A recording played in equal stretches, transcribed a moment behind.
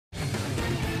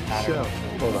pattern.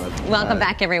 Hold on. Welcome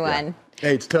back, everyone. Yeah.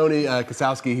 Hey, it's Tony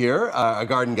Kosowski here, a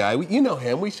garden guy. You know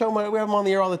him. We have him on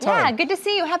the air all the time. Yeah, good to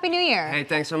see you. Happy New Year. Hey,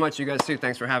 thanks so much, you guys too.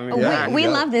 Thanks for having me. We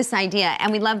love this idea,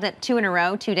 and we love that 2 in a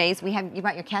row, 2 days. You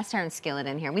brought your cast iron skillet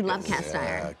in here. We love cast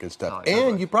iron. Yeah, good stuff.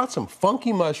 And you brought some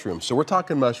funky mushrooms, so we're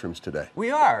talking mushrooms today.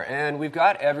 We are, and we've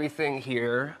got everything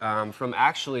here from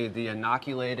actually the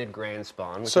inoculated grain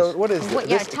spawn. So what is this?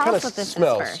 Yeah, tell us what this is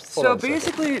first. So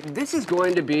basically, this is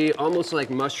going to be almost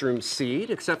like mushroom seed,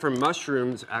 except for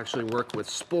mushrooms actually work with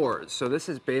spores. So this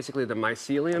is basically the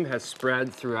mycelium has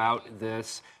spread throughout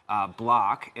this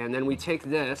block, and then we take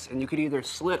this, and you could either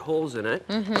slit holes in it,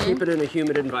 keep it in a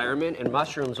humid environment, and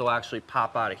mushrooms will actually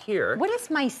pop out of here. What is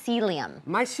mycelium?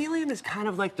 Mycelium is kind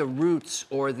of like the roots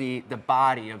or the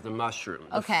body of the mushroom.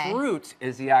 Okay. The fruit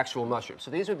is the actual mushroom.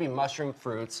 So these would be mushroom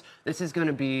fruits. This is going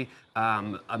to be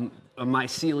a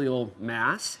mycelial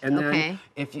mass, and then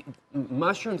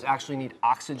mushrooms actually need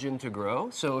oxygen to grow.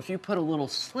 So if you put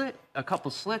a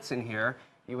couple slits in here,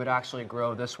 you would actually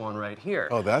grow this one right here.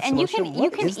 Oh, that's and mushroom. you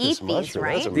can eat these,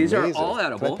 right? These are all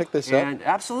edible. Can I pick this up? And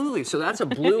absolutely. So that's a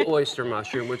blue oyster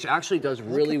mushroom, which actually does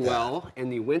really well in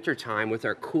the wintertime with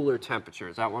our cooler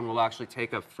temperatures. That one will actually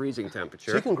take a freezing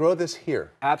temperature. So you can grow this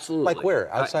here? Absolutely. Like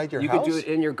where? Outside your house? You can do it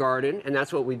in your garden, and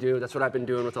that's what we do. That's what I've been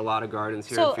doing with a lot of gardens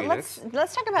here in Phoenix. So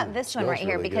let's talk about this one right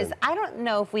here, because good. I don't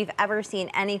know if we've ever seen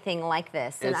anything like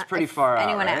this. It's pretty far out,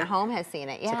 anyone right? at home has seen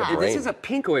it, yeah. like a This is a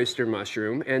pink oyster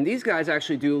mushroom, and these guys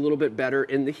actually do a little bit better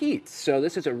in the heat. So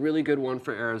this is a really good one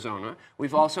for Arizona.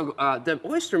 We've also, the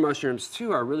oyster mushrooms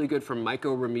too are really good for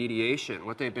mycoremediation.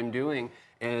 What they've been doing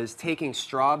is taking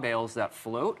straw bales that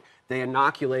float, they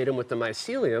inoculate them with the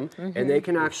mycelium, and they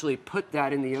can actually put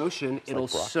that in the ocean. It'll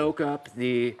soak up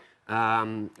the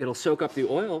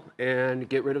oil and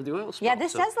get rid of the oil spill. Yeah,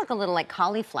 this does look a little like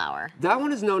cauliflower. That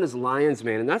one is known as lion's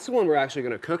mane, and that's the one we're actually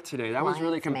going to cook today. That one's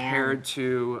really compared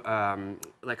to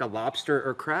like a lobster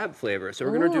or crab flavor. So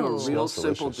we're going to do a real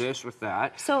simple dish with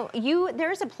that. So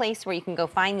there's a place where you can go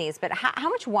find these, but how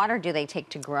much water do they take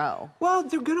to grow? Well,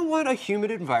 they're going to want a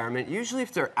humid environment. Usually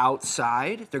if they're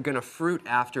outside, they're going to fruit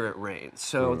after it rains.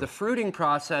 So the fruiting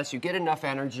process, you get enough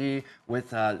energy with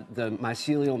the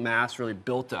mycelial mass really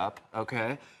built up,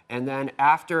 okay? And then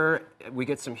after we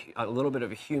get a little bit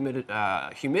of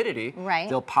humidity,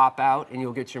 they'll pop out and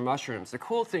you'll get your mushrooms. The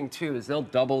cool thing too is they'll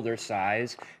double their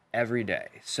size every day.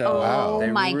 So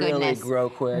they really grow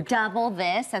quick. Double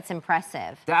this, that's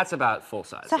impressive. That's about full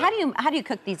size. So how do you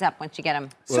cook these up once you get them?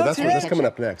 Well, that's coming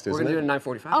up next, isn't it? We're going to do it at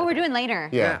 9:45. Oh, we're doing later.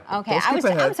 Yeah. Okay. I'm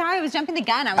sorry, I was jumping the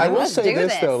gun. I will say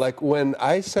this though, like when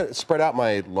I spread out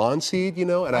my lawn seed, and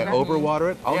I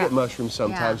overwater it, I'll get mushrooms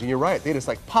sometimes, and you're right, they just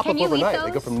like pop up overnight.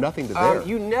 They go from nothing to there.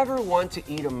 You never want to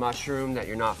eat a mushroom that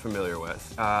you're not familiar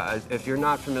with. If you're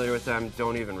not familiar with them,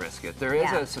 don't even risk it. There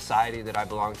is a society that I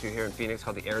belong to here in Phoenix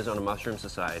called the Arizona Mushroom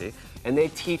Society, and they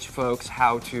teach folks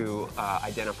how to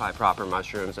identify proper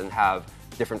mushrooms and have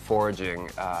different foraging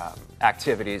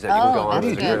activities that you can go on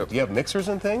with the group. Do you have mixers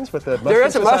and things with the mushroom There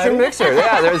is a mushroom mixer,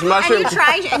 yeah, there's mushrooms.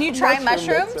 And you try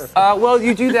mushrooms? Well,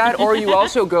 you do that, or you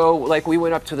also go, like we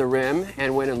went up to the rim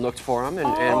and went and looked for them,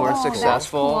 and we're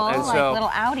successful. That's cool. And so, like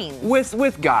little outings.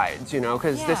 With guides,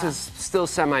 because this is still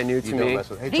semi-new to me.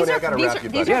 Hey, Tony, I got to wrap you,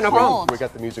 buddy. Yeah, no problem. We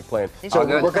got the music playing. So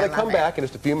we're going to come back in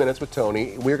just a few minutes with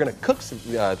Tony. We're going to cook some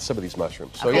of these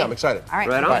mushrooms. So yeah, I'm excited. All right,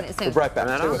 right on. We'll be right back.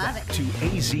 I love it. To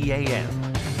AZAM.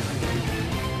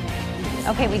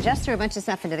 Okay, we just threw a bunch of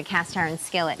stuff into the cast iron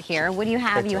skillet here. What do you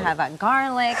have? You have a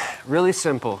garlic. Really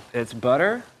simple. It's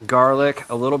butter, garlic,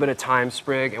 a little bit of thyme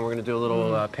sprig, and we're going to do a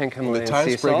little pink Himalayan sea salt. The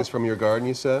thyme sprig is from your garden,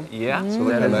 you said? Yeah. So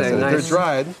that is nice. They're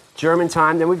dried. German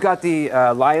thyme. Then we've got the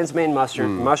lion's mane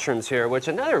mushrooms here, which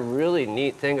another really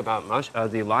neat thing about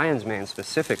the lion's mane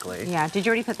specifically. Yeah. Did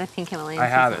you already put the pink Himalayan? I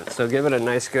haven't. So give it a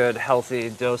nice, good, healthy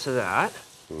dose of that.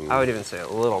 I would even say a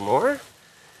little more.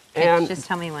 And just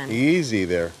tell me when. Easy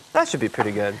there. That should be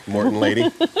pretty good. Morton lady.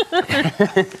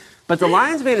 But the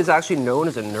lion's mane is actually known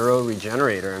as a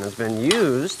neuroregenerator and has been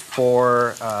used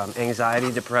for anxiety,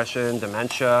 depression,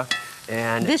 dementia,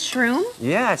 and this shroom?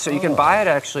 Yeah, so you can buy it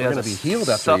actually as a be healed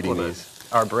after eating supplement. these.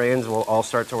 Our brains will all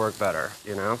start to work better,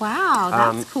 Wow,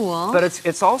 that's cool. But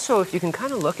it's also, if you can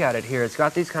kind of look at it here, it's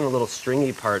got these kind of little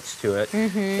stringy parts to it.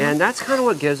 And that's kind of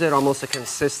what gives it almost a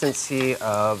consistency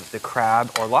of the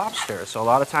crab or lobster. So a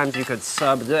lot of times you could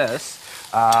sub this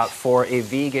for a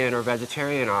vegan or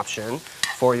vegetarian option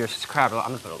for your crab. I'm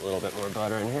gonna put a little bit more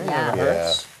butter in here.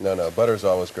 Yeah. No, butter's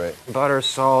always great. Butter,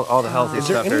 salt, all the healthy Is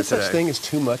there stuff any here such today. thing as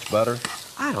too much butter?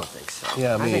 I don't think so.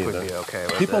 Yeah, me I think either. we'd be okay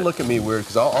with People it. look at me weird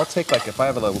because I'll take like, if I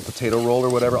have a little potato roll or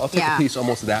whatever, I'll take a piece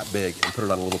almost that big and put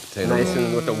it on a little potato roll. Nice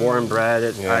and with the warm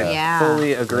bread. I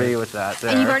fully agree with that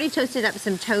there. And you've already toasted up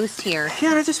some toast here.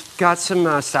 Yeah, I just got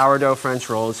some sourdough French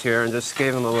rolls here and just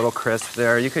gave them a little crisp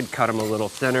there. You could cut them a little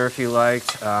thinner if you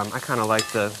liked. I kind of like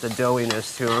the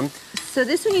doughiness to them. So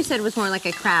this one you said was more like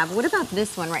a crab. What about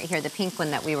this one right here, the pink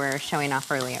one that we were showing off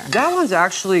earlier? That one's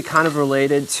actually kind of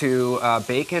related to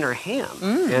bacon or ham.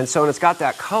 And so it's got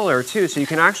that color too, so you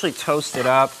can actually toast it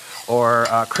up or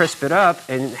crisp it up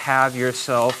and have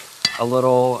yourself a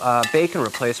little bacon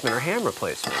replacement or ham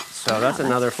replacement. So that's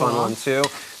another fun one too.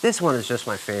 This one is just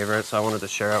my favorite, so I wanted to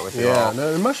share it with you all. Yeah,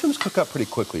 no, the mushrooms cook up pretty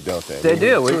quickly, don't they? They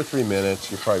do. 2 or 3 minutes,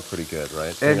 you're probably pretty good,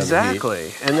 right?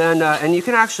 Exactly. And then, and you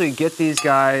can actually get these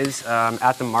guys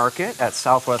at the market at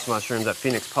Southwest Mushrooms at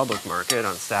Phoenix Public Market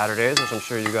on Saturdays, which I'm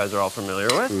sure you guys are all familiar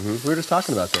with. We were just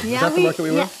talking about that. Yeah, Is that the market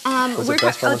we were? Was it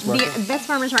Best Farmers Market? The Best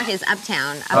Farmers Market is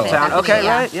uptown. Uptown, okay,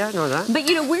 right, yeah, I know that. But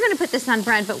you know, we're gonna put this on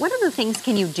bread, but what other things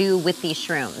can you do with these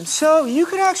shrooms? So you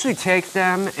could actually take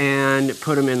them and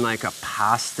put them in like a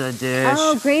pasta dish.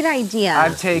 Oh, great idea.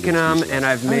 I've taken them and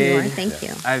I've made, thank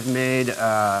you. I've made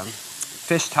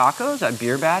fish tacos. I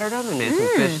beer battered them and made some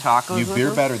fish tacos. You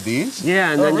beer battered these?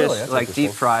 Yeah, and then really? just That's like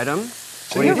deep fried them.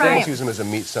 So you can use them as a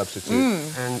meat substitute.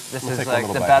 And this is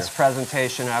like the best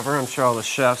presentation ever. I'm sure all the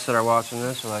chefs that are watching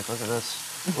this are like, look at this.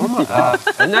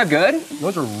 Isn't that good?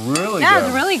 Those are really good. Yeah,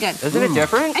 it's really good. Isn't it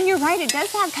different? And you're right, it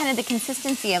does have kind of the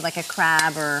consistency of like a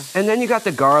crab or... And then you got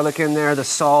the garlic in there, the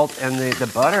salt, and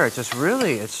the butter. It's just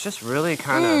really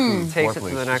kind of takes it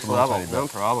to the next level. No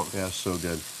problem. Yeah, so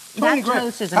good. That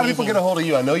toast is amazing. How do people get a hold of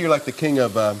you? I know you're like the king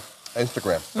of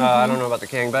Instagram. I don't know about the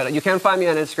king, but you can find me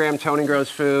on Instagram, Tony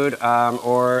Grows Food,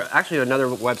 or actually another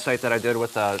website that I did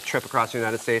with a trip across the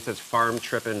United States is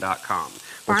farmtrippin.com,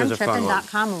 which is a fun one.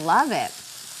 Farmtrippin.com, love it.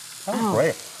 Oh,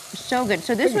 great. So good.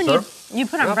 So this Thank one you, you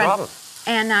put on No bread. problem.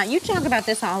 And you talk about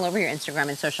this all over your Instagram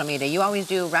and social media. You always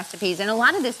do recipes, and a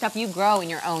lot of this stuff you grow in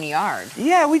your own yard.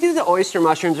 Yeah, we do. The oyster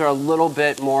mushrooms are a little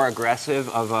bit more aggressive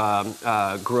of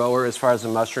a grower as far as the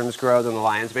mushrooms grow than the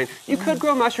lion's mane. You could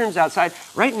grow mushrooms outside.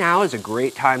 Right now is a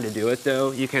great time to do it,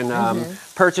 though. You can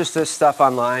purchase this stuff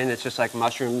online. It's just like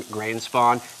mushroom grain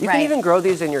spawn. You can even grow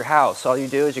these in your house. All you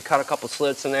do is you cut a couple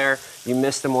slits in there, you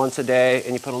mist them once a day,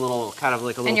 and you put a little, kind of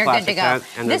like a little plastic tent,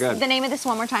 and they're good. The name of this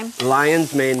one more time?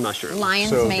 Lion's mane mushroom.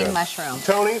 Lion's mane mushroom.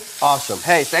 Tony, awesome.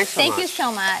 Hey, thanks so much. Thank you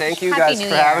so much. Thank you Happy guys New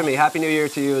for Year. having me. Happy New Year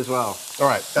to you as well. All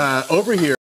right, over here.